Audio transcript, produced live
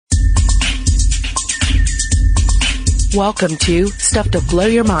Welcome to Stuff to Blow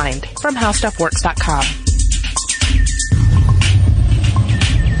Your Mind from HowStuffWorks.com.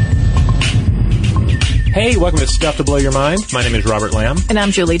 Hey, welcome to Stuff to Blow Your Mind. My name is Robert Lamb. And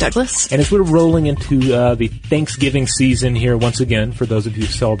I'm Julie Douglas. And as we're rolling into the Thanksgiving season here once again, for those of you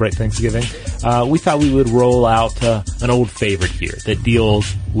who celebrate Thanksgiving, we thought we would roll out an old favorite here that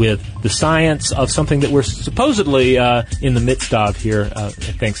deals with the science of something that we're supposedly in the midst of here at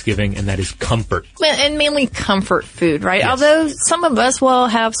Thanksgiving, and that is comfort. And mainly comfort food, right? Yes. Although some of us will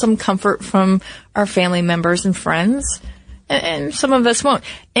have some comfort from our family members and friends. And some of us won't.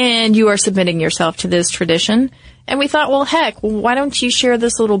 And you are submitting yourself to this tradition. And we thought, well, heck, why don't you share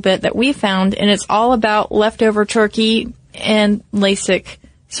this little bit that we found? And it's all about leftover turkey and LASIK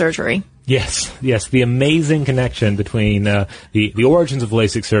surgery. Yes, the amazing connection between the origins of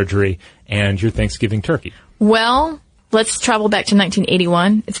LASIK surgery and your Thanksgiving turkey. Well, let's travel back to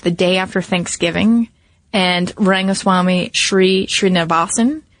 1981. It's the day after Thanksgiving. And Rangaswamy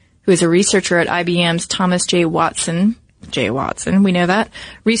Srinivasan, who is a researcher at IBM's Thomas J. Watson, we know that,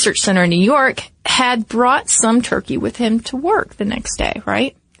 Research Center in New York, had brought some turkey with him to work the next day,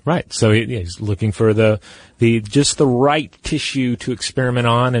 right? Right. So he's looking for the right tissue to experiment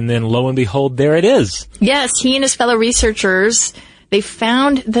on, and then lo and behold, there it is. Yes, he and his fellow researchers, they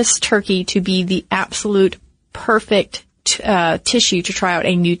found this turkey to be the absolute perfect tissue to try out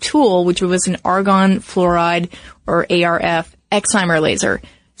a new tool, which was an argon fluoride, or ARF, Excimer laser.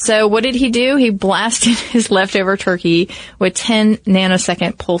 So what did he do? He blasted his leftover turkey with 10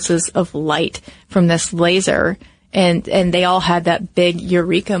 nanosecond pulses of light from this laser. And they all had that big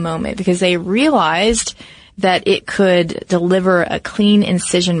eureka moment because they realized that it could deliver a clean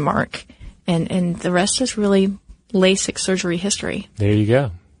incision mark. And the rest is really LASIK surgery history. There you go.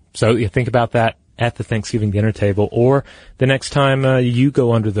 So you think about that at the Thanksgiving dinner table, or the next time you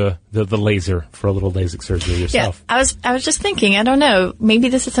go under the laser for a little LASIK surgery yourself. Yeah, I was just thinking, I don't know, maybe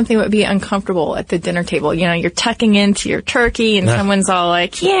this is something that would be uncomfortable at the dinner table. You know, you're tucking into your turkey and someone's all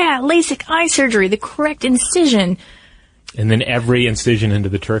like, yeah, LASIK eye surgery, the correct incision. And then every incision into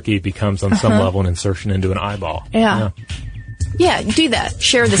the turkey becomes on some level an insertion into an eyeball. Yeah, do that.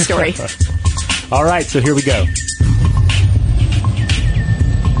 Share the story. All right, so here we go.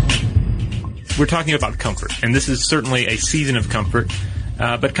 We're talking about comfort, and this is certainly a season of comfort,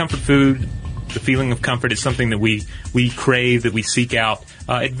 but comfort food, the feeling of comfort, is something that we crave, that we seek out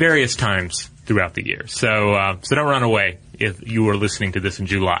at various times throughout the year. So don't run away if you are listening to this in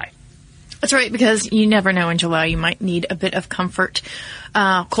July. That's right, because you never know in July. You might need a bit of comfort,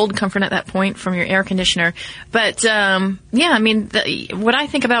 cold comfort at that point from your air conditioner. But, I mean, what I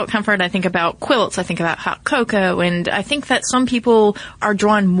think about comfort, I think about quilts, I think about hot cocoa, and I think that some people are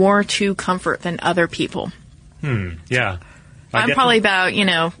drawn more to comfort than other people. Yeah. I'm probably about,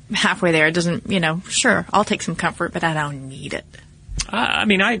 halfway there. It doesn't, sure, I'll take some comfort, but I don't need it. I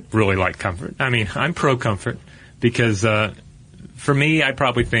mean, I really like comfort. I mean, I'm pro-comfort because, for me, I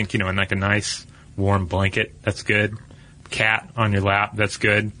probably think, in like a nice warm blanket, that's good. Cat on your lap, that's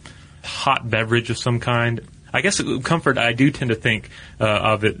good. Hot beverage of some kind. I guess comfort, I do tend to think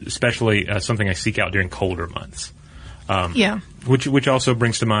of it, especially something I seek out during colder months. Which also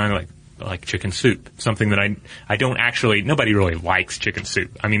brings to mind like chicken soup, something that I don't actually, nobody really likes chicken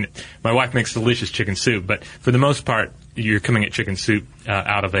soup. I mean, my wife makes delicious chicken soup, but for the most part, you're coming at chicken soup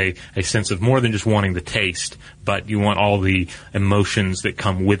out of a sense of more than just wanting the taste, but you want all the emotions that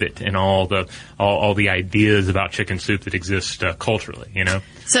come with it and all the ideas about chicken soup that exist culturally,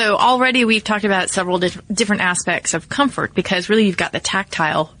 So already we've talked about several different aspects of comfort, because really you've got the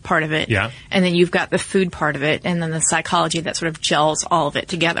tactile part of it, and then you've got the food part of it, and then the psychology that sort of gels all of it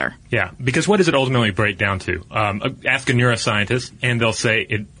together. Yeah, because what does it ultimately break down to? Ask a neuroscientist, and they'll say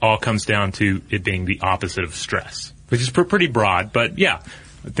it all comes down to it being the opposite of stress, which is pretty broad, but yeah.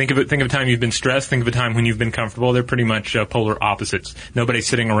 Think of a time you've been stressed. Think of a time when you've been comfortable. They're pretty much polar opposites. Nobody's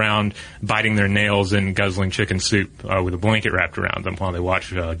sitting around biting their nails and guzzling chicken soup with a blanket wrapped around them while they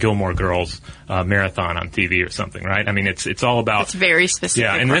watch Gilmore Girls marathon on TV or something, right? I mean, it's all about. It's very specific.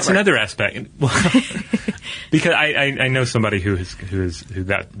 Yeah, and that's another aspect. Because I know somebody who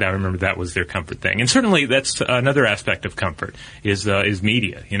that I remember that was their comfort thing, and certainly that's another aspect of comfort is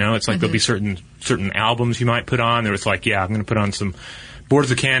media. It's like there'll be certain albums you might put on. There was like, I'm going to put on some Boards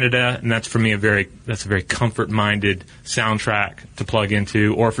of Canada, and that's for me a very comfort-minded soundtrack to plug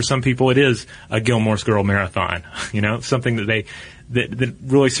into. Or for some people, it is a Gilmore's Girl marathon. Something that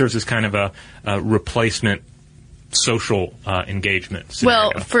really serves as kind of a replacement social engagement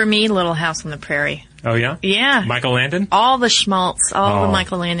scenario. Well, for me, Little House on the Prairie. Oh, yeah? Yeah. Michael Landon? All the schmaltz, all the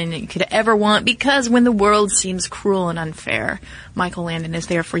Michael Landon that you could ever want, because when the world seems cruel and unfair, Michael Landon is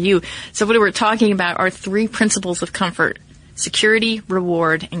there for you. So what we're talking about are 3 principles of comfort: security,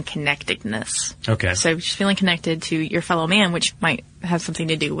 reward, and connectedness. Okay. So just feeling connected to your fellow man, which might have something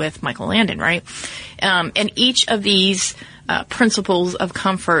to do with Michael Landon, right? And each of these principles of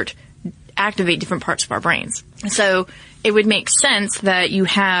comfort activate different parts of our brains. So it would make sense that you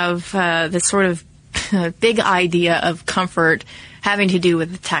have this sort of big idea of comfort having to do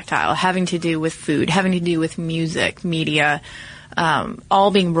with the tactile, having to do with food, having to do with music, media,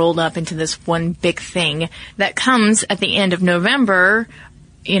 all being rolled up into this one big thing that comes at the end of November,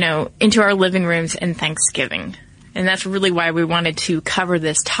 into our living rooms and Thanksgiving. And that's really why we wanted to cover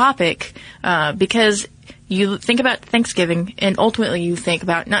this topic, because you think about Thanksgiving, and ultimately you think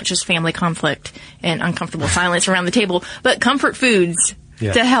about not just family conflict and uncomfortable silence around the table, but comfort foods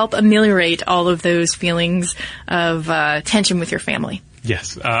to help ameliorate all of those feelings of tension with your family.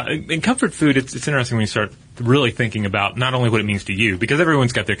 Yes. In comfort food, it's interesting when you start really thinking about not only what it means to you, because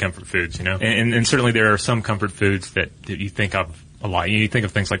everyone's got their comfort foods, and certainly there are some comfort foods that you think of a lot. You think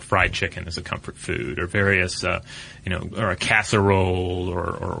of things like fried chicken as a comfort food, or various, or a casserole,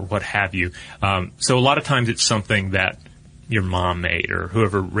 or what have you. So a lot of times it's something that your mom made or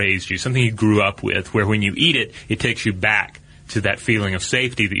whoever raised you, something you grew up with, where when you eat it, it takes you back to that feeling of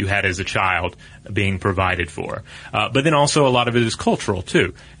safety that you had as a child being provided for. But then also a lot of it is cultural,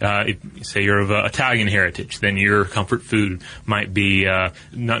 too. If, say you're of Italian heritage, then your comfort food might be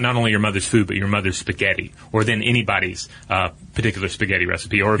not only your mother's food, but your mother's spaghetti, or then anybody's particular spaghetti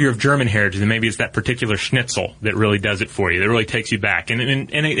recipe. Or if you're of German heritage, then maybe it's that particular schnitzel that really does it for you, that really takes you back. And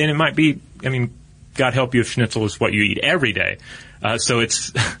it might be, God help you if schnitzel is what you eat every day. So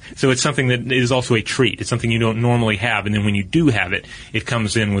it's something that is also a treat. It's something you don't normally have, and then when you do have it, it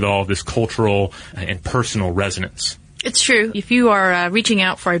comes in with all this cultural and personal resonance. It's true. If you are reaching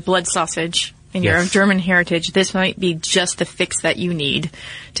out for a blood sausage and you're of German heritage, this might be just the fix that you need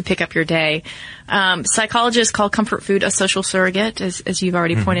to pick up your day. Psychologists call comfort food a social surrogate, as you've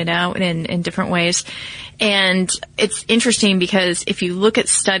already pointed out, in different ways. And it's interesting because if you look at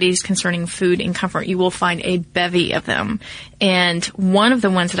studies concerning food and comfort, you will find a bevy of them. And one of the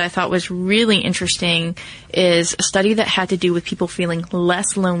ones that I thought was really interesting is a study that had to do with people feeling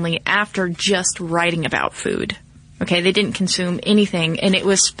less lonely after just writing about food. Okay, they didn't consume anything, and it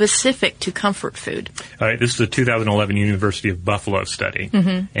was specific to comfort food. All right, this is a 2011 University of Buffalo study.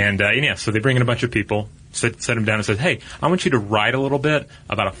 And so they bring in a bunch of people, set them down and said, hey, I want you to write a little bit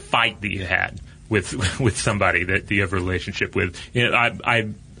about a fight that you had with somebody that you have a relationship with. I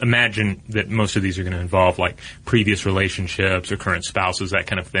imagine that most of these are going to involve like previous relationships or current spouses, that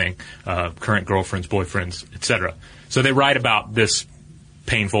kind of thing, current girlfriends, boyfriends, etc. So they write about this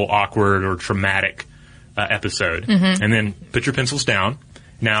painful, awkward, or traumatic episode, and then put your pencils down.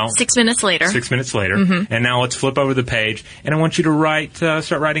 Now, 6 minutes later. 6 minutes later, and now let's flip over the page, and I want you to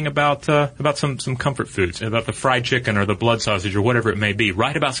start writing about some comfort foods, about the fried chicken or the blood sausage or whatever it may be.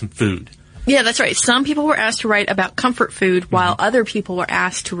 Write about some food. Yeah, that's right. Some people were asked to write about comfort food, while other people were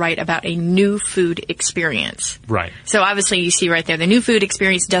asked to write about a new food experience. Right. So obviously you see right there, the new food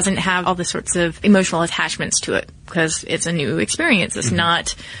experience doesn't have all the sorts of emotional attachments to it, because it's a new experience. It's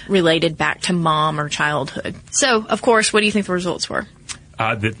not related back to mom or childhood. So, of course, what do you think the results were?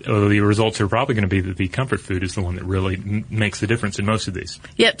 The results are probably going to be that the comfort food is the one that really makes the difference in most of these.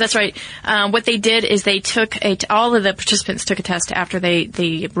 Yep, that's right. What they did is they took all of the participants took a test after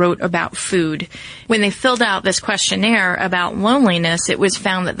they wrote about food. When they filled out this questionnaire about loneliness, it was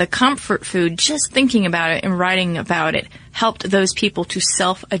found that the comfort food, just thinking about it and writing about it, helped those people to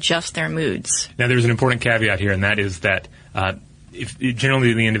self-adjust their moods. Now, there's an important caveat here, and that is that if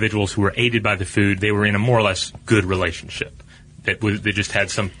generally the individuals who were aided by the food, they were in a more or less good relationship. They just had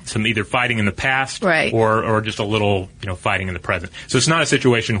some either fighting in the past, right, or just a little, fighting in the present. So it's not a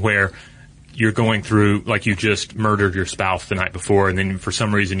situation where you're going through, like you just murdered your spouse the night before, and then for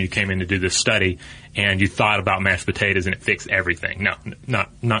some reason you came in to do this study and you thought about mashed potatoes and it fixed everything. No,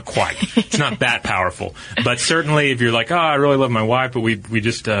 not quite. It's not that powerful. But certainly if you're like, oh, I really love my wife, but we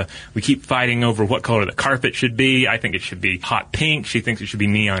keep fighting over what color the carpet should be. I think it should be hot pink. She thinks it should be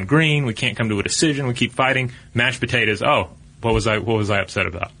neon green. We can't come to a decision. We keep fighting. Mashed potatoes. Oh, what was I upset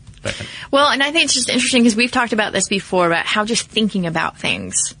about? Well, and I think it's just interesting because we've talked about this before about how just thinking about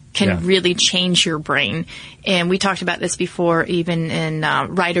things can really change your brain. And we talked about this before even in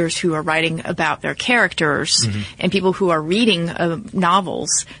writers who are writing about their characters and people who are reading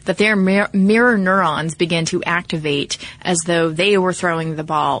novels, that their mirror neurons begin to activate as though they were throwing the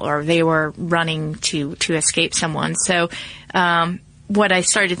ball or they were running to escape someone. So what I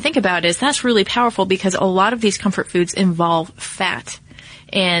started to think about is that's really powerful because a lot of these comfort foods involve fat.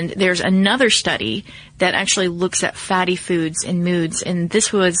 And there's another study that actually looks at fatty foods and moods, and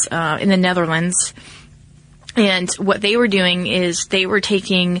this was in the Netherlands. And what they were doing is they were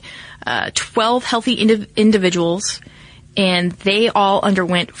taking 12 healthy individuals, and they all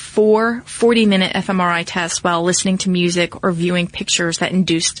underwent 4 40-minute fMRI tests while listening to music or viewing pictures that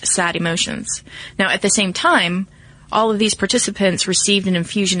induced sad emotions. Now, at the same time, all of these participants received an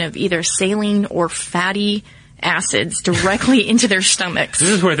infusion of either saline or fatty acids directly into their stomachs. This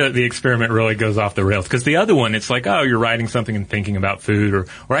is where the experiment really goes off the rails. Because the other one, it's like, oh, you're writing something and thinking about food.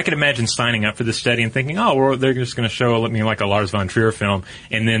 Or I could imagine signing up for this study and thinking, oh, well, they're just going to show me like a Lars von Trier film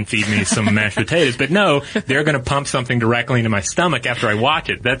and then feed me some mashed potatoes. But no, they're going to pump something directly into my stomach after I watch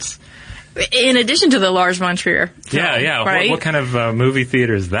it. That's... In addition to the Lars von Trier film, right? What kind of movie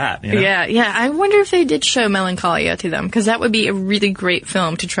theater is that? You know? Yeah. I wonder if they did show Melancholia to them, because that would be a really great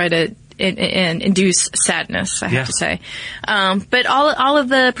film to try to and induce sadness, I have to say. But all of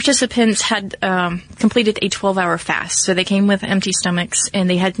the participants had completed a 12-hour fast, so they came with empty stomachs, and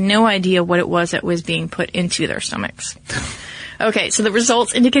they had no idea what it was that was being put into their stomachs. Okay, so the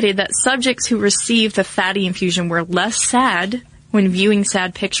results indicated that subjects who received the fatty infusion were less sad when viewing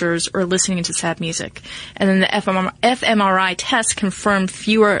sad pictures or listening to sad music. And then the fMRI test confirmed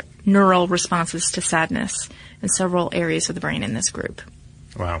fewer neural responses to sadness in several areas of the brain in this group.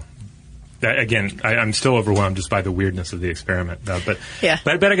 Wow. I'm still overwhelmed just by the weirdness of the experiment. But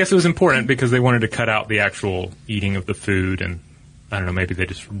I guess it was important because they wanted to cut out the actual eating of the food, and I don't know, maybe they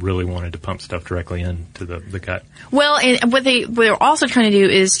just really wanted to pump stuff directly into the gut. Well, and what they're also trying to do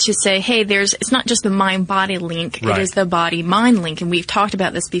is to say, hey, it's not just the mind-body link, right. It is the body-mind link. And we've talked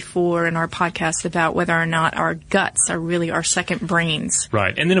about this before in our podcast about whether or not our guts are really our second brains.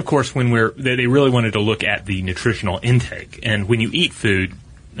 Right. And then, of course, when they really wanted to look at the nutritional intake. And when you eat food,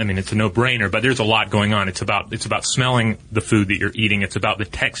 I mean, it's a no-brainer, but there's a lot going on. It's about smelling the food that you're eating. It's about the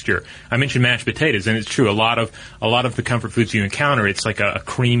texture. I mentioned mashed potatoes, and it's true. A lot of the comfort foods you encounter, it's like a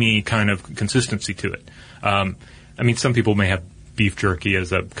creamy kind of consistency to it. I mean, some people may have beef jerky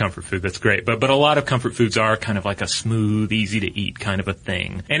as a comfort food. That's great. But a lot of comfort foods are kind of like a smooth, easy to eat kind of a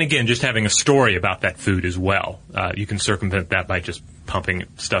thing. And again, just having a story about that food as well. You can circumvent that by just pumping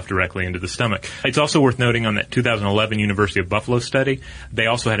stuff directly into the stomach. It's also worth noting on that 2011 University of Buffalo study, they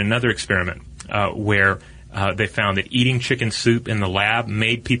also had another experiment where they found that eating chicken soup in the lab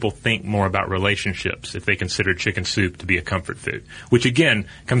made people think more about relationships if they considered chicken soup to be a comfort food, which again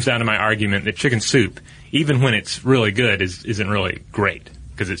comes down to my argument that chicken soup, even when it's really good, isn't really great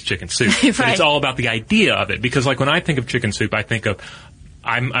because it's chicken soup. Right. But it's all about the idea of it, because like when I think of chicken soup, I think of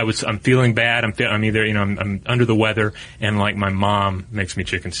I'm feeling bad. I'm either, I'm under the weather, and like my mom makes me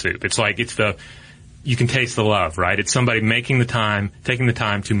chicken soup. It's like you can taste the love, right? It's somebody taking the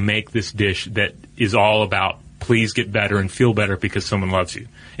time to make this dish that is all about please get better and feel better because someone loves you.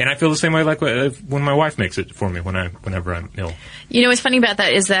 And I feel the same way like when my wife makes it for me whenever I'm ill. You know what's funny about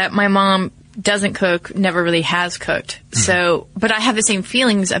that is that my mom doesn't cook, never really has cooked. Mm-hmm. So, but I have the same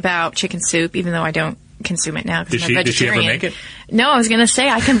feelings about chicken soup, even though I don't consume it now because I'm a vegetarian. Did she ever make it? No, I was going to say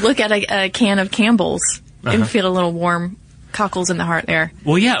I can look at a can of Campbell's and feel a little warm cockles in the heart there.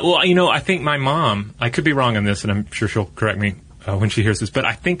 Well, yeah. Well, I think my mom, I could be wrong on this, and I'm sure she'll correct me when she hears this, but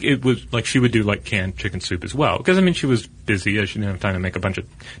I think it was like she would do like canned chicken soup as well. Because, she was busy. She didn't have time to make a bunch of...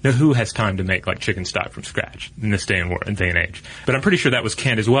 Now, who has time to make like chicken stock from scratch in this day and age? But I'm pretty sure that was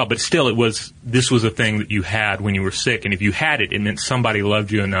canned as well. But still, this was a thing that you had when you were sick. And if you had it, it meant somebody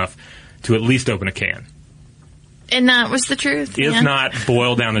loved you enough to at least open a can. And that was the truth. If not,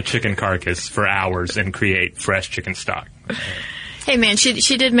 boil down the chicken carcass for hours and create fresh chicken stock. Hey, man,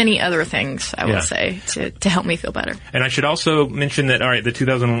 she did many other things, I will say, to help me feel better. And I should also mention that, all right, the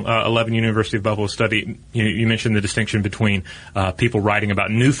 2011 University of Buffalo study, you mentioned the distinction between people writing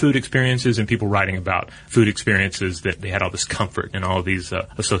about new food experiences and people writing about food experiences that they had all this comfort and all of these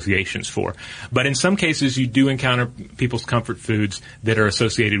associations for. But in some cases, you do encounter people's comfort foods that are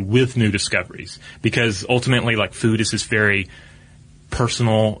associated with new discoveries, because ultimately, like, food is this very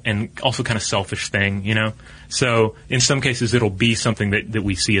personal and also kind of selfish thing, you know? So in some cases, it'll be something that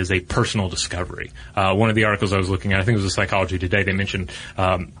we see as a personal discovery. One of the articles I was looking at, I think it was a Psychology Today, they mentioned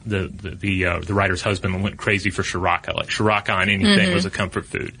the writer's husband went crazy for Shiraka. Like Shiraka on anything was a comfort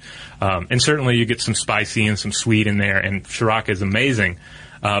food. And certainly you get some spicy and some sweet in there, and Shiraka is amazing.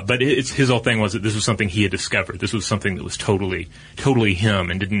 But his whole thing was that this was something he had discovered. This was something that was totally him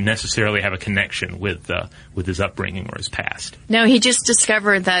and didn't necessarily have a connection with his upbringing or his past. No, he just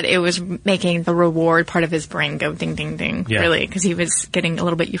discovered that it was making the reward part of his brain go ding, ding, ding, really, because he was getting a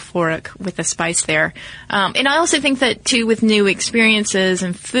little bit euphoric with the spice there. And I also think that, too, with new experiences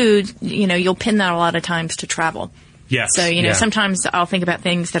and food, you know, you'll pin that a lot of times to travel. Yes. So, you know, sometimes I'll think about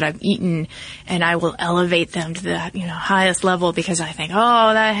things that I've eaten and I will elevate them to the, highest level because I think,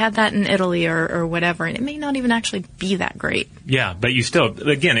 I had that in Italy or whatever. And it may not even actually be that great. Yeah, but you still,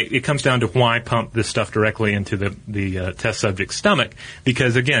 again, it comes down to why pump this stuff directly into the test subject's stomach.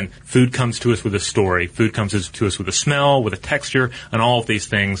 Because, again, food comes to us with a story. Food comes to us with a smell, with a texture, and all of these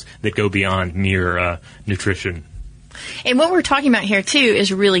things that go beyond mere nutrition. And what we're talking about here, too,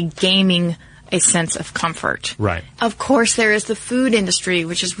 is really gaming a sense of comfort. Right. Of course, there is the food industry,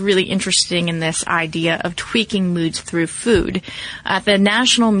 which is really interesting in this idea of tweaking moods through food. At the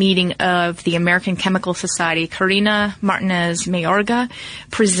national meeting of the American Chemical Society, Karina Martinez Mayorga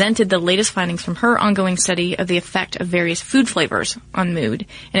presented the latest findings from her ongoing study of the effect of various food flavors on mood.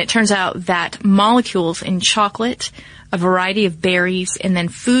 And it turns out that molecules in chocolate, a variety of berries, and then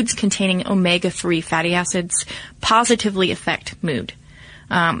foods containing omega-3 fatty acids positively affect mood.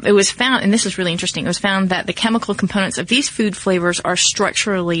 It was found, and this is really interesting, it was found that the chemical components of these food flavors are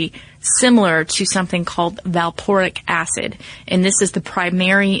structurally similar to something called valproic acid. And this is the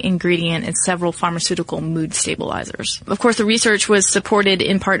primary ingredient in several pharmaceutical mood stabilizers. Of course, the research was supported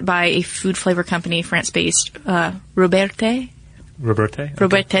in part by a food flavor company, France-based Robertet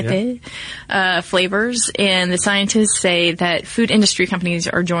Flavors, and the scientists say that food industry companies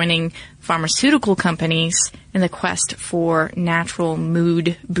are joining pharmaceutical companies in the quest for natural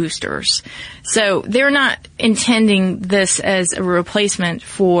mood boosters. So they're not intending this as a replacement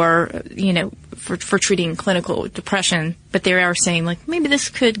for treating clinical depression, but they are saying, like, maybe this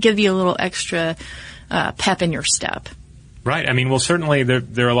could give you a little extra pep in your step. Right. I mean, well, certainly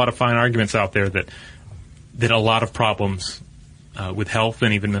there are a lot of fine arguments out there that a lot of problems with health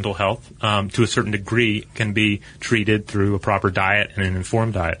and even mental health, to a certain degree, can be treated through a proper diet and an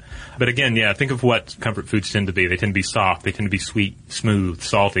informed diet. But again, think of what comfort foods tend to be. They tend to be soft. They tend to be sweet, smooth,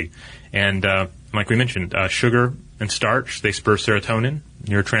 salty. And like we mentioned, sugar and starch, they spur serotonin,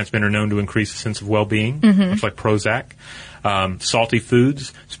 neurotransmitter known to increase a sense of well-being, much like Prozac. Salty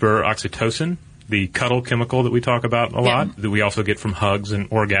foods spur oxytocin, the cuddle chemical that we talk about a lot, that we also get from hugs and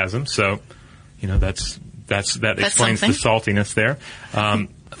orgasms. So, that explains the saltiness there.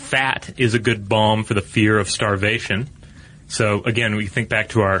 Fat is a good balm for the fear of starvation. So again, we think back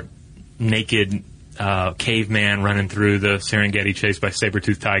to our naked caveman running through the Serengeti chased by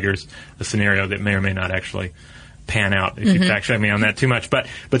saber-toothed tigers, a scenario that may or may not actually pan out if you fact-check me on that too much. But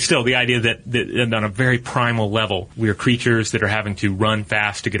still, the idea that on a very primal level, we are creatures that are having to run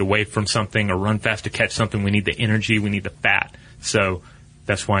fast to get away from something or run fast to catch something. We need the energy. We need the fat. So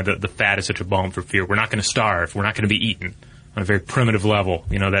that's why the fat is such a balm for fear. We're not going to starve. We're not going to be eaten. On a very primitive level,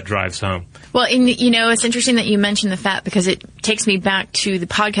 that drives home. Well, and, it's interesting that you mentioned the fat because it takes me back to the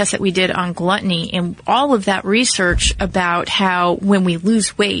podcast that we did on gluttony and all of that research about how when we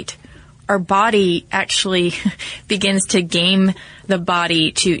lose weight, our body actually begins to game the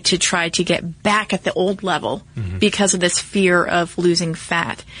body to try to get back at the old level because of this fear of losing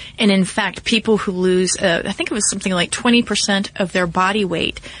fat. And in fact, people who lose, I think it was something like 20% of their body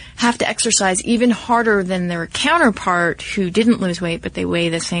weight have to exercise even harder than their counterpart who didn't lose weight, but they weigh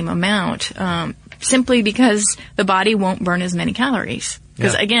the same amount, simply because the body won't burn as many calories.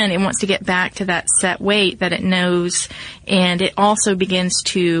 Because, again, it wants to get back to that set weight that it knows, and it also begins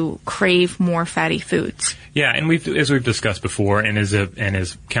to crave more fatty foods. Yeah, and as we've discussed before, and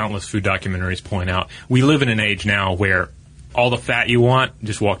as countless food documentaries point out, we live in an age now where all the fat you want,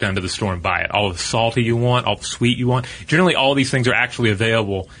 just walk down to the store and buy it. All the salty you want, all the sweet you want. Generally, all these things are actually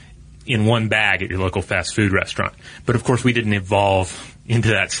available in one bag at your local fast food restaurant. But, of course, we didn't evolve into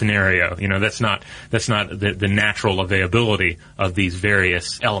that scenario. That's not the natural availability of these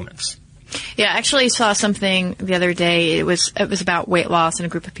various elements. Yeah, I actually saw something the other day. It was about weight loss and a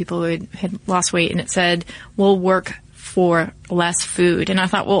group of people who had lost weight, and it said, we'll work for less food. And I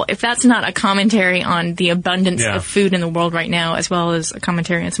thought, well, if that's not a commentary on the abundance of food in the world right now, as well as a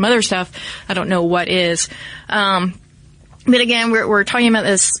commentary on some other stuff, I don't know what is. But again, we're talking about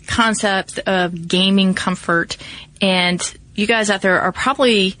this concept of gaming comfort, and you guys out there are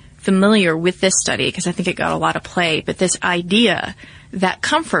probably familiar with this study because I think it got a lot of play, but this idea that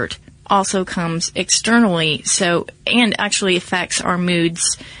comfort also comes externally, and actually affects our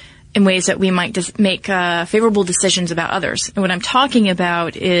moods in ways that we might make favorable decisions about others. And what I'm talking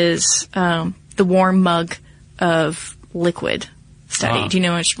about is the warm mug of liquid study. Do you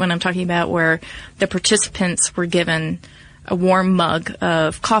know what I'm talking about? Where the participants were given a warm mug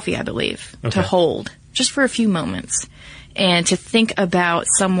of coffee, I believe, to hold just for a few moments, and to think about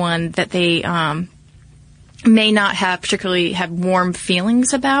someone that they may not particularly have warm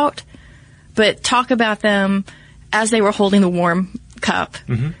feelings about, but talk about them as they were holding the warm cup.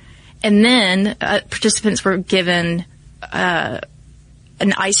 Mm-hmm. And then participants were given an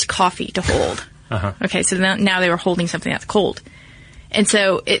iced coffee to hold. Okay, so now they were holding something that's cold. And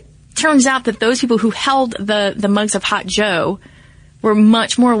so it turns out that those people who held the mugs of Hot Joe were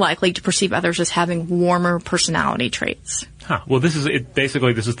much more likely to perceive others as having warmer personality traits. Well, this is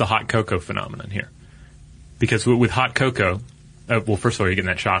the hot cocoa phenomenon here. Because with hot cocoa, well, first of all, you're getting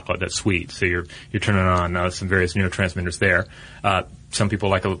that chocolate that's sweet, so you're turning on some various neurotransmitters there. Some people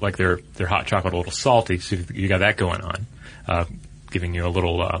like their hot chocolate a little salty, so you got that going on, giving you a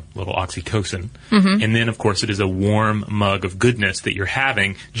little oxytocin. Mm-hmm. And then, of course, it is a warm mug of goodness that you're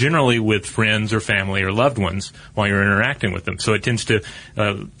having, generally with friends or family or loved ones while you're interacting with them. So it tends to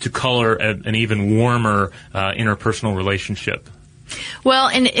color an even warmer interpersonal relationship. Well,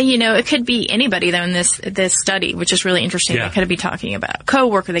 and it could be anybody though in this study, which is really interesting. Yeah. They could be talking about a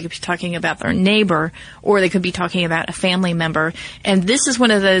coworker, they could be talking about their neighbor, or they could be talking about a family member. And this is one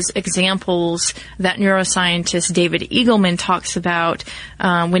of those examples that neuroscientist David Eagleman talks about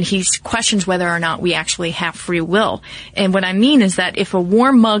when he questions whether or not we actually have free will. And what I mean is that if a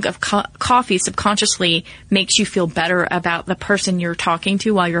warm mug of coffee subconsciously makes you feel better about the person you're talking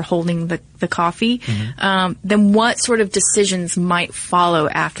to while you're holding the coffee, mm-hmm. Then what sort of decisions might follow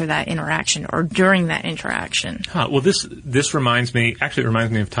after that interaction or during that interaction? Well, this reminds me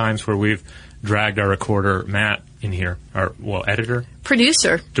of times where we've dragged our recorder, Matt, in here, our editor,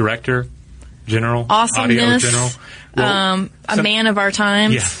 producer, director, general, awesomeness, audio general. Well, a man of our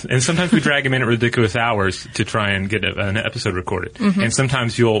times. Yes, and sometimes we drag him in at ridiculous hours to try and get an episode recorded. Mm-hmm. And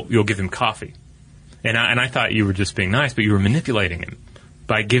sometimes you'll give him coffee. And I thought you were just being nice, but you were manipulating him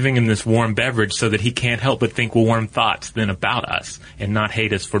by giving him this warm beverage so that he can't help but think warm thoughts then about us and not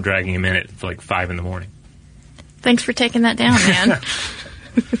hate us for dragging him in at like 5 a.m. Thanks for taking that down, man.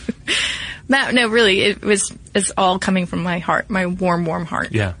 Matt, no, really, it's all coming from my heart, my warm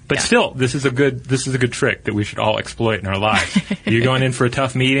heart. Yeah, but still, this is a good trick that we should all exploit in our lives. You're going in for a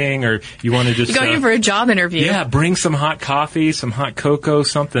tough meeting, or you want to just you're going in for a job interview. Yeah, bring some hot coffee, some hot cocoa,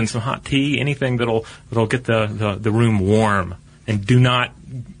 some hot tea, anything that'll get the room warm, and do not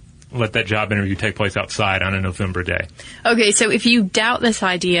let that job interview take place outside on a November day. Okay, so if you doubt this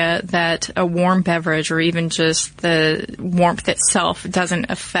idea that a warm beverage or even just the warmth itself doesn't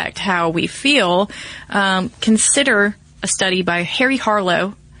affect how we feel, consider a study by Harry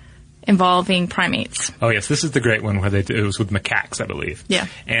Harlow involving primates. Oh yes, this is the great one where it was with macaques, I believe. Yeah.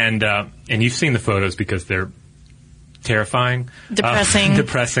 And you've seen the photos because they're terrifying,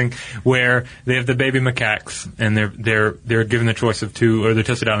 depressing, where they have the baby macaques and they're given the choice of two, or they're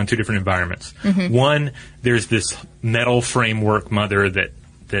tested out in 2 different environments. Mm-hmm. One, there's this metal framework mother that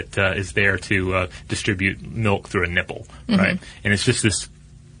is there to distribute milk through a nipple, mm-hmm. right? And it's just this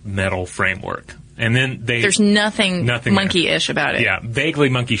metal framework. And then there's nothing monkey-ish about it. Yeah, vaguely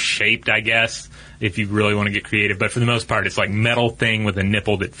monkey-shaped, I guess, if you really want to get creative. But for the most part, it's like metal thing with a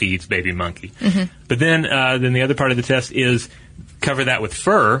nipple that feeds baby monkey. Mm-hmm. But then the other part of the test is cover that with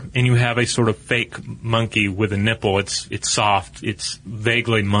fur, and you have a sort of fake monkey with a nipple. It's soft, it's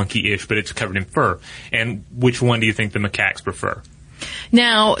vaguely monkey-ish, but it's covered in fur. And which one do you think the macaques prefer?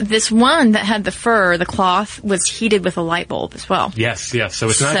 Now, this one that had the fur, the cloth, was heated with a light bulb as well. Yes. So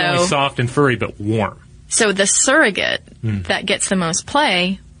it's not only soft and furry, but warm. So the surrogate that gets the most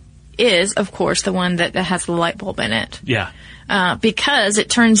play is, of course, the one that has the light bulb in it. Yeah. Because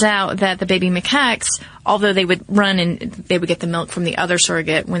it turns out that the baby macaques, although they would run and they would get the milk from the other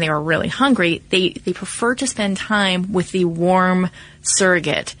surrogate when they were really hungry, they prefer to spend time with the warm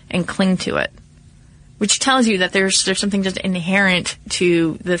surrogate and cling to it. Which tells you that there's something just inherent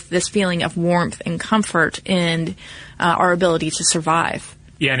to this feeling of warmth and comfort and our ability to survive.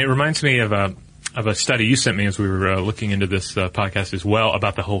 Yeah, and it reminds me of a study you sent me as we were looking into this podcast as well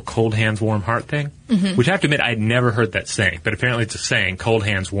about the whole cold hands, warm heart thing, mm-hmm. which I have to admit I'd never heard that saying, but apparently it's a saying, cold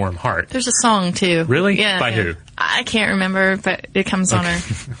hands, warm heart. There's a song, too. Really? Yeah. By who? I can't remember, but it comes on our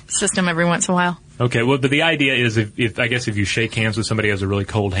system every once in a while. Okay, well, but the idea is if you shake hands with somebody who has a really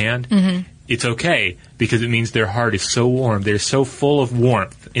cold hand, mm-hmm. it's okay because it means their heart is so warm. They're so full of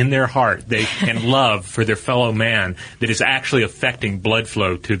warmth in their heart and love for their fellow man that it's actually affecting blood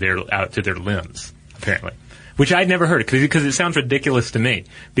flow to their limbs, apparently. Which I'd never heard because it sounds ridiculous to me.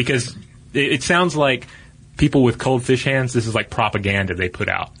 Because it sounds like people with cold fish hands, this is like propaganda they put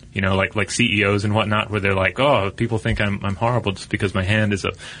out. Like CEOs and whatnot, where they're like, oh, people think I'm horrible just because my hand is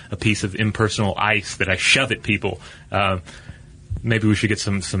a piece of impersonal ice that I shove at people. Maybe we should get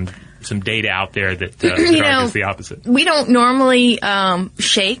some data out there that argues the opposite. We don't normally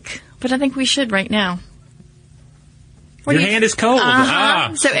shake, but I think we should right now. Your hand is cold.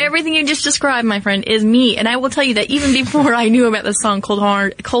 So everything you just described, my friend, is me. And I will tell you that even before I knew about the song Cold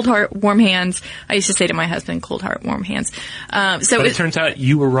Heart, Warm Hands, I used to say to my husband, Cold Heart, Warm Hands. But it turns out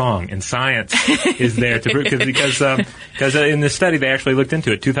you were wrong, and science is there to prove because in this study they actually looked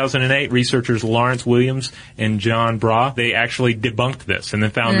into it. 2008, researchers Lawrence Williams and John Bra, they actually debunked this and they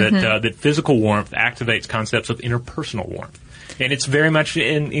found that physical warmth activates concepts of interpersonal warmth. And it's very much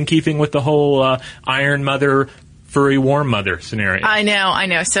in keeping with the whole Iron Mother, furry warm mother scenario. I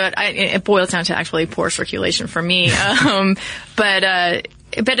know. So it boils down to actually poor circulation for me. But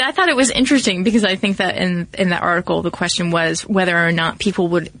I thought it was interesting because I think that in that article, the question was whether or not people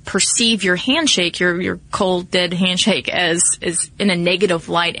would perceive your handshake, your cold, dead handshake as in a negative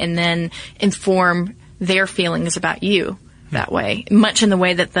light and then inform their feelings about you that way. Much in the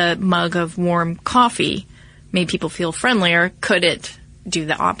way that the mug of warm coffee made people feel friendlier, could it do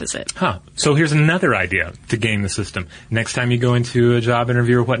the opposite? So here's another idea to game the system. Next time you go into a job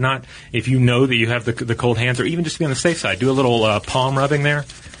interview or whatnot, if you know that you have the cold hands, or even just to be on the safe side, do a little palm rubbing there,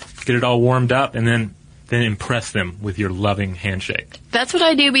 get it all warmed up, and then impress them with your loving handshake. That's what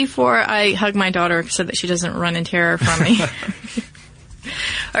I do before I hug my daughter so that she doesn't run in terror from me.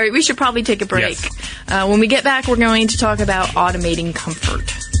 All right, we should probably take a break. Yes. When we get back, we're going to talk about automating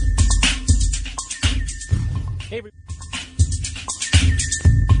comfort.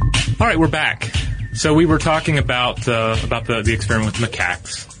 All right, we're back. So we were talking about the experiment with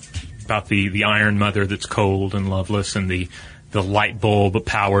macaques, about the iron mother that's cold and loveless, and the light bulb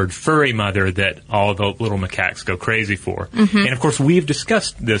powered furry mother that all the little macaques go crazy for. And of course, we've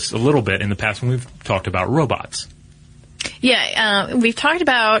discussed this a little bit in the past when we've talked about robots. Yeah, we've talked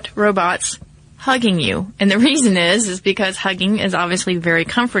about robots hugging you. And the reason is because hugging is obviously very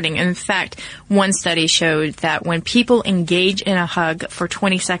comforting. And in fact, one study showed that when people engage in a hug for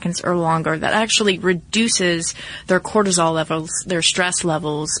 20 seconds or longer, that actually reduces their cortisol levels, their stress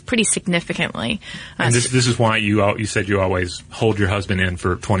levels pretty significantly. And this is why you said you always hold your husband in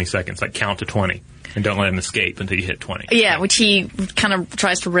for 20 seconds, like count to 20. And don't let him escape until you hit 20. Yeah, which he kind of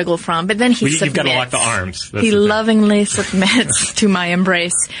tries to wriggle from, but then he submits. You've got to lock the arms. He lovingly submits to my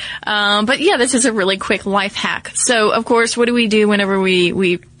embrace. But yeah, this is a really quick life hack. So, of course, what do we do whenever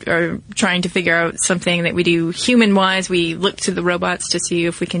we are trying to figure out something that we do human-wise? We look to the robots to see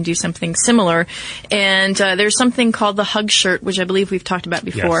if we can do something similar. And there's something called the Hug Shirt, which I believe we've talked about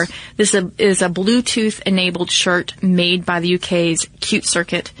before. Yes. This is a Bluetooth-enabled shirt made by the UK's Cute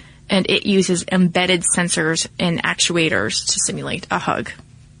Circuit. And it uses embedded sensors and actuators to simulate a hug.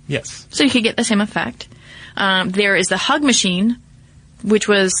 Yes. So you could get the same effect. There is the Hug Machine, which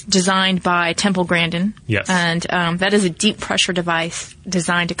was designed by Temple Grandin. Yes. And that is a deep pressure device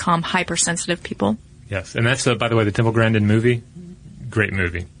designed to calm hypersensitive people. Yes. And that's, by the way, the Temple Grandin movie. Great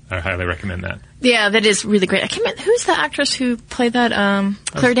movie. I highly recommend that. Yeah, that is really great. I can't remember, who's the actress who played that?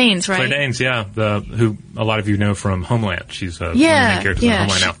 Claire Danes, right? Claire Danes, yeah. Who a lot of you know from Homeland. She's one of the main characters in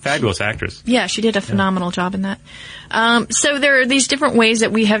Homeland now. Fabulous actress. Yeah, she did a phenomenal job in that. So there are these different ways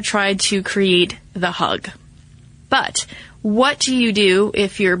that we have tried to create the hug. But what do you do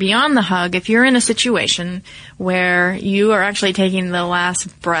if you're beyond the hug, if you're in a situation where you are actually taking the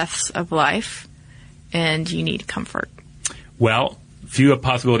last breaths of life and you need comfort? Well, few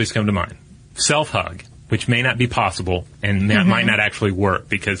possibilities come to mind. Self-hug, which may not be possible and might not actually work,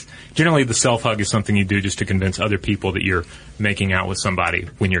 because generally the self-hug is something you do just to convince other people that you're making out with somebody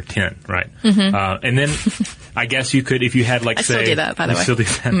when you're 10, right? And then I guess you could, if you had, like, I still do that, by the way. Still do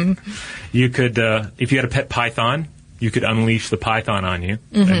that. You could, if you had a pet python, you could unleash the python on you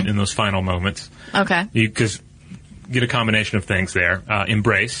in those final moments. Okay. You could get a combination of things there.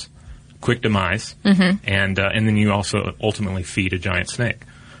 Embrace. Quick demise, and then you also ultimately feed a giant snake.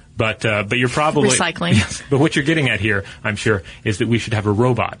 But you're probably recycling. Yes, but what you're getting at here, I'm sure, is that we should have a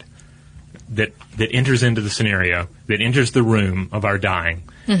robot that enters into the scenario, that enters the room of our dying,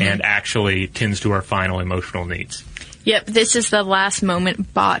 and actually tends to our final emotional needs. Yep, this is the Last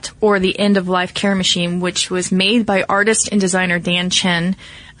Moment Bot, or the End-of-Life Care Machine, which was made by artist and designer Dan Chen.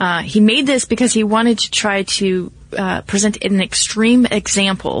 He made this because he wanted to try to present an extreme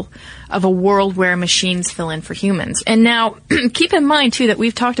example of a world where machines fill in for humans. And now, keep in mind, too, that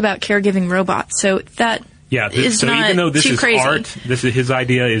we've talked about caregiving robots, so that is so not even though this too is crazy. art, his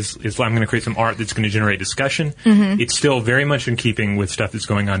idea is I'm going to create some art that's going to generate discussion. It's still very much in keeping with stuff that's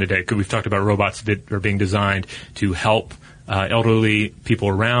going on today. Because we've talked about robots that are being designed to help elderly people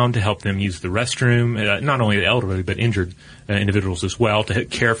around, to help them use the restroom, not only the elderly, but injured individuals as well, to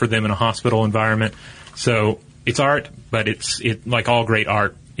care for them in a hospital environment. So it's art, but it like all great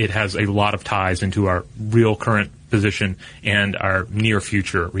art, it has a lot of ties into our real current position and our near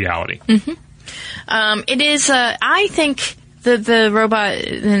future reality. It is, I think the robot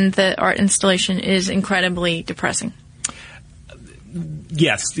in the art installation is incredibly depressing.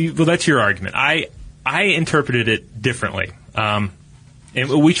 Yes, well, that's your argument. I interpreted it differently. And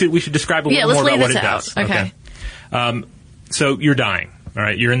we should describe a little more about what it does. Okay. So you're dying, all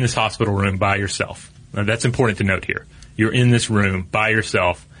right? You're in this hospital room by yourself. Now, that's important to note here. You're in this room by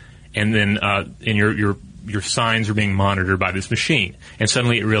yourself, and then and your signs are being monitored by this machine. And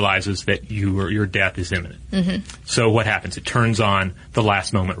suddenly it realizes that your death is imminent. So what happens? It turns on the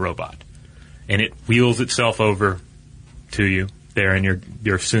last moment robot, and it wheels itself over to you there in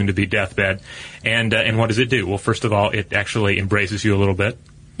your soon-to-be deathbed. And what does it do? Well, first of all, it actually embraces you a little bit.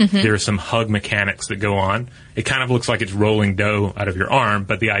 There are some hug mechanics that go on. It kind of looks like it's rolling dough out of your arm,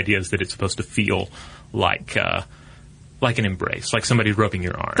 but the idea is that it's supposed to feel like an embrace, like somebody's rubbing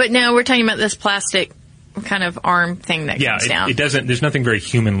your arm. But now we're talking about this plastic kind of arm thing that comes down. It doesn't. There's nothing very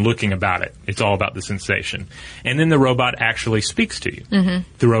human-looking about it. It's all about the sensation. And then the robot actually speaks to you.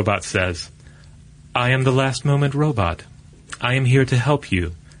 The robot says, "I am the last moment robot. I am here to help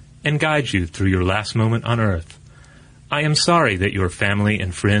you and guide you through your last moment on Earth. I am sorry that your family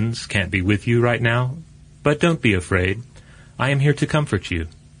and friends can't be with you right now, but don't be afraid. I am here to comfort you.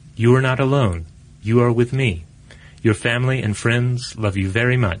 You are not alone. You are with me. Your family and friends love you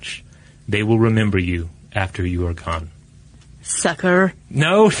very much. They will remember you after you are gone." Sucker.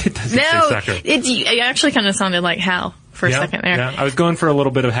 No, it doesn't say sucker. It actually kind of sounded like Hal for a second there. Yeah, I was going for a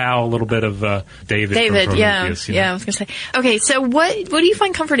little bit of Hal, a little bit of David. From Prometheus, I was going to say. Okay, so what do you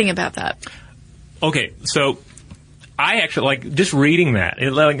find comforting about that? Okay, so I actually, like, just reading that,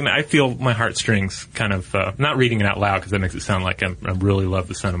 I feel my heartstrings kind of, not reading it out loud because that makes it sound like I really love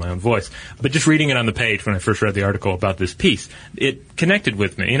the sound of my own voice, but just reading it on the page when I first read the article about this piece, it connected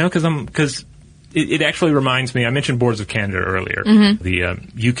with me, because it actually reminds me, I mentioned Boards of Canada earlier, the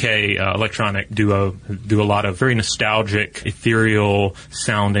UK electronic duo who do a lot of very nostalgic, ethereal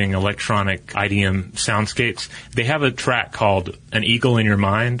sounding electronic IDM soundscapes. They have a track called An Eagle in Your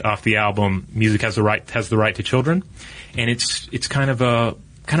Mind off the album Music Has the Right to Children, and it's kind of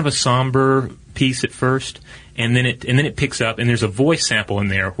a somber piece at first, and then it picks up, and there's a voice sample in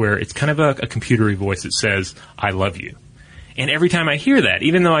there where it's kind of a computery voice that says, "I love you." And every time I hear that,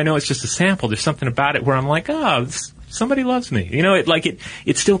 even though I know it's just a sample, there's something about it where I'm like, somebody loves me.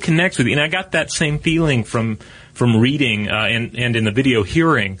 It still connects with you. And I got that same feeling from reading and in the video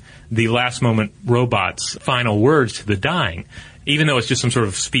hearing the last moment robot's final words to the dying. Even though it's just some sort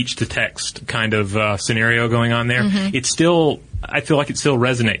of speech to text kind of scenario going on there, I feel like it still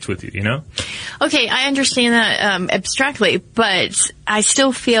resonates with you, Okay, I understand that abstractly, but I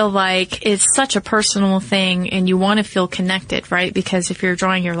still feel like it's such a personal thing and you want to feel connected, right? Because if you're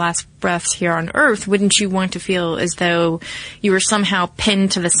drawing your last breaths here on Earth, wouldn't you want to feel as though you were somehow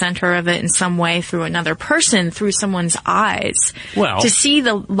pinned to the center of it in some way through another person, through someone's eyes? Well, to see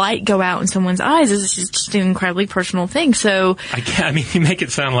the light go out in someone's eyes is just an incredibly personal thing. So you make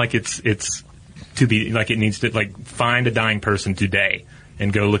it sound like it's to be like it needs to find a dying person today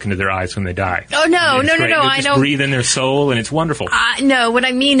and go look into their eyes when they die. Oh no! I know. Breathe in their soul, and it's wonderful. No, what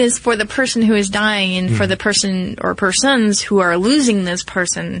I mean is for the person who is dying, and for the person or persons who are losing this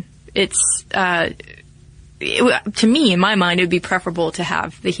person, it's to me, in my mind, it would be preferable to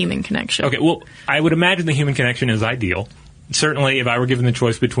have the human connection. Okay, well, I would imagine the human connection is ideal. Certainly, if I were given the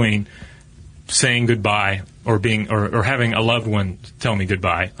choice between saying goodbye or having a loved one tell me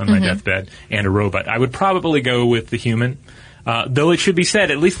goodbye on my deathbed and a robot, I would probably go with the human. Though it should be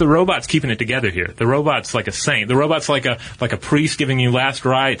said, at least the robot's keeping it together here. The robot's like a saint. The robot's like a priest giving you last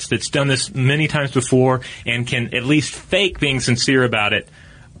rites that's done this many times before and can at least fake being sincere about it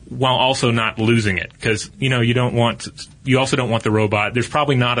while also not losing it. Because, you also don't want the robot. There's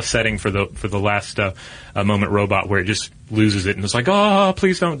probably not a setting for the last moment robot where it just loses it and it's like, oh,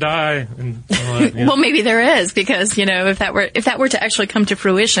 please don't die. And all that, Well, maybe there is, because if that were to actually come to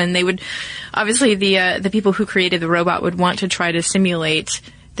fruition, they would obviously the people who created the robot would want to try to simulate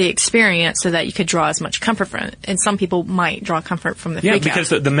the experience so that you could draw as much comfort from it. And some people might draw comfort from the freak out. Yeah, because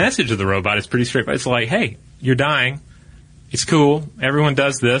the message of the robot is pretty straightforward. It's like, hey, you're dying. It's cool. Everyone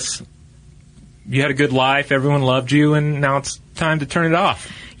does this. You had a good life. Everyone loved you, and now it's time to turn it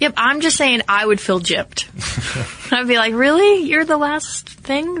off. Yep, I'm just saying I would feel gypped. I'd be like, really? You're the last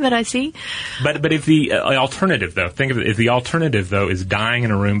thing that I see? But if the alternative, though, think of it, if the alternative, though, is dying in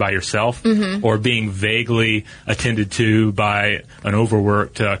a room by yourself or being vaguely attended to by an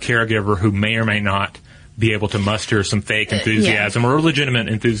overworked caregiver who may or may not be able to muster some fake enthusiasm or legitimate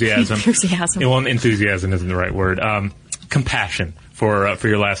enthusiasm. Well, enthusiasm isn't the right word. Compassion for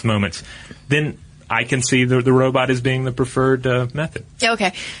your last moments. Then I can see the robot as being the preferred method.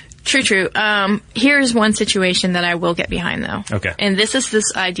 Okay. True. Here's one situation that I will get behind, though. Okay. And this is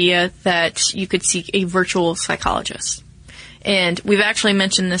this idea that you could seek a virtual psychologist. And we've actually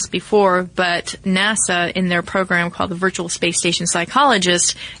mentioned this before, but NASA, in their program called the Virtual Space Station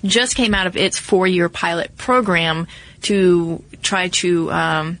Psychologist, just came out of its 4-year pilot program to try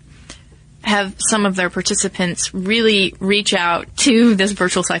to have some of their participants really reach out to this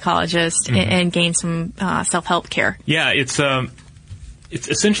virtual psychologist and gain some self-help care. Yeah, it's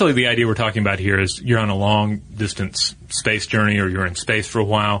essentially the idea we're talking about here is you're on a long-distance space journey or you're in space for a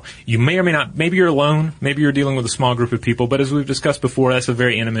while. You may or may not, maybe you're alone, maybe you're dealing with a small group of people, but as we've discussed before, that's a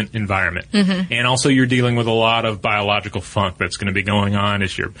very intimate environment. And also you're dealing with a lot of biological funk that's going to be going on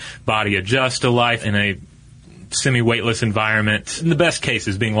as your body adjusts to life in a semi-weightless environment. In the best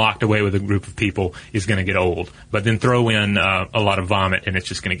cases, being locked away with a group of people is going to get old. But then throw in a lot of vomit, and it's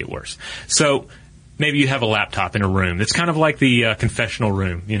just going to get worse. So maybe you have a laptop in a room. It's kind of like the confessional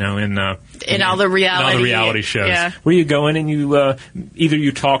room, in all the reality shows, where you go in and you either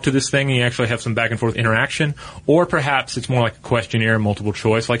you talk to this thing and you actually have some back and forth interaction, or perhaps it's more like a questionnaire, multiple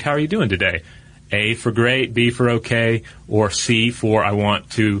choice, like how are you doing today? A for great, B for okay, or C for I want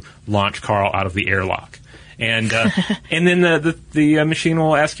to launch Carl out of the airlock. And and then the machine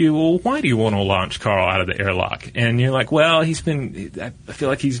will ask you, well, why do you want to launch Carl out of the airlock? And you're like, well, I feel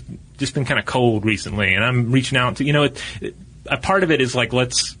like he's just been kind of cold recently, and I'm reaching out to, a part of it is like,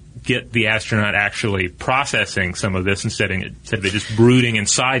 let's get the astronaut actually processing some of this instead of it just brooding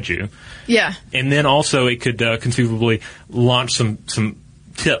inside you. Yeah. And then also it could conceivably launch some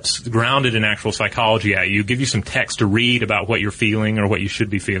tips grounded in actual psychology at you, give you some text to read about what you're feeling or what you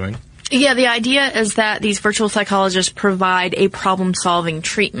should be feeling. Yeah, the idea is that these virtual psychologists provide a problem-solving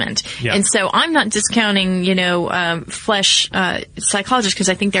treatment. Yeah. And so I'm not discounting, flesh psychologists, because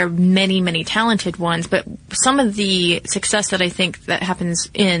I think there are many, many talented ones, but some of the success that I think that happens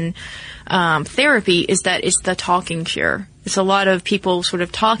in therapy is that it's the talking cure. It's a lot of people sort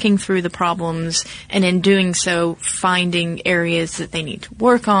of talking through the problems, and in doing so, finding areas that they need to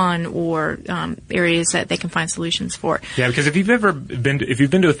work on or areas that they can find solutions for. Yeah, because if you've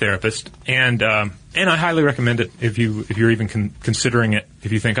been to a therapist, and I highly recommend it if you're even considering it,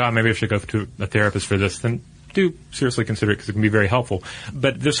 if you think, maybe I should go to a therapist for this, then do seriously consider it because it can be very helpful.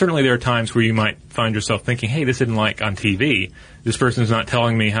 But there are times where you might find yourself thinking, hey, this isn't like on TV. This person's not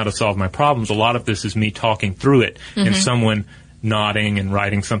telling me how to solve my problems. A lot of this is me talking through it and someone nodding and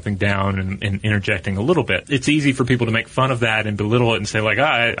writing something down and interjecting a little bit. It's easy for people to make fun of that and belittle it and say, like,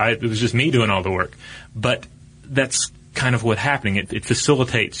 it was just me doing all the work. But that's kind of what's happening. It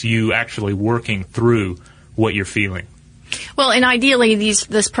facilitates you actually working through what you're feeling. Well, and ideally,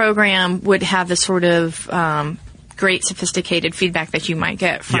 this program would have the sort of great sophisticated feedback that you might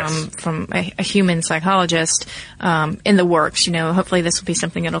get from a human psychologist in the works. Hopefully this will be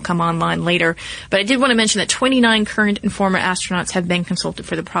something that'll come online later. But I did want to mention that 29 current and former astronauts have been consulted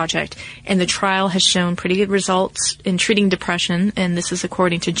for the project, and the trial has shown pretty good results in treating depression. And this is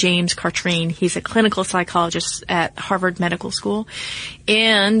according to James Cartrine. He's a clinical psychologist at Harvard Medical School.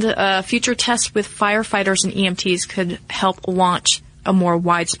 And future tests with firefighters and EMTs could help launch a more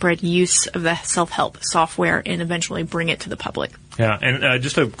widespread use of the self-help software and eventually bring it to the public. Yeah, and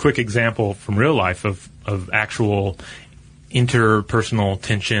just a quick example from real life of actual interpersonal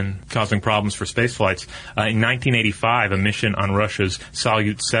tension causing problems for space flights. In 1985, a mission on Russia's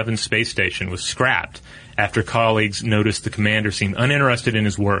Salyut 7 space station was scrapped after colleagues noticed the commander seemed uninterested in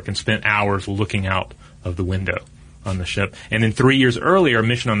his work and spent hours looking out of the window on the ship. And then 3 years earlier, a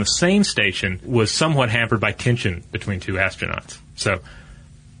mission on the same station was somewhat hampered by tension between two astronauts. So,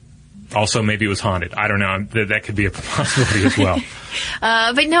 also maybe it was haunted. I don't know. That could be a possibility as well.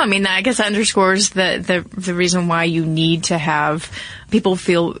 But no, I guess that underscores the reason why you need to have people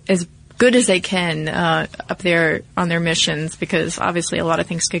feel as good as they can up there on their missions, because obviously a lot of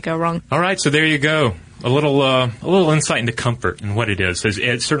things could go wrong. All right, so there you go. A little insight into comfort and what it is.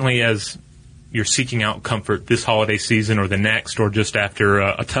 As certainly as you're seeking out comfort this holiday season or the next, or just after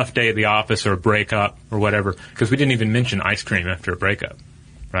a tough day at the office or a breakup or whatever. Because we didn't even mention ice cream after a breakup,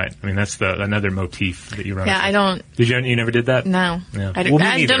 right? I mean, that's another motif that you run. Yeah, into. I don't. You never did that? No, Yeah. I Well,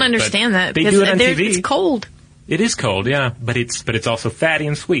 me don't neither, understand but that. They because do it on TV. It's cold. It is cold, yeah, but it's also fatty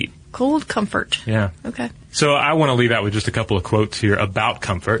and sweet. Cold comfort. Yeah. Okay. So I want to leave out with just a couple of quotes here about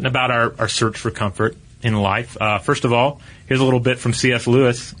comfort and about our search for comfort in life. First of all, here's a little bit from C.S.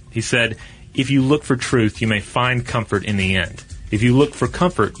 Lewis. He said, "If you look for truth, you may find comfort in the end. If you look for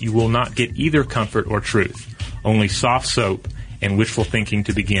comfort, you will not get either comfort or truth. Only soft soap and wishful thinking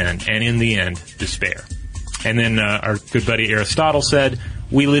to begin, and in the end, despair." And then our good buddy Aristotle said,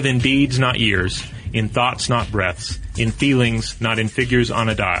 "We live in deeds, not years, in thoughts, not breaths, in feelings, not in figures on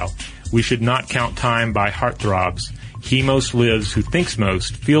a dial. We should not count time by heart throbs. He most lives who thinks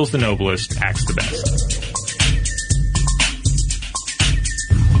most, feels the noblest, acts the best."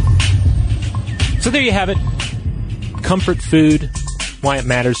 So there you have it. Comfort food, why it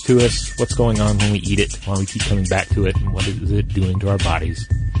matters to us, what's going on when we eat it, why we keep coming back to it, and what is it doing to our bodies.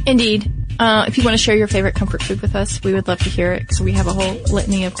 Indeed. If you want to share your favorite comfort food with us, we would love to hear it, because we have a whole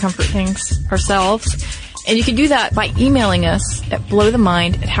litany of comfort things ourselves. And you can do that by emailing us at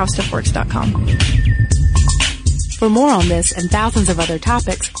blowthemind@howstuffworks.com. For more on this and thousands of other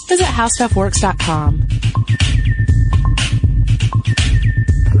topics, visit howstuffworks.com.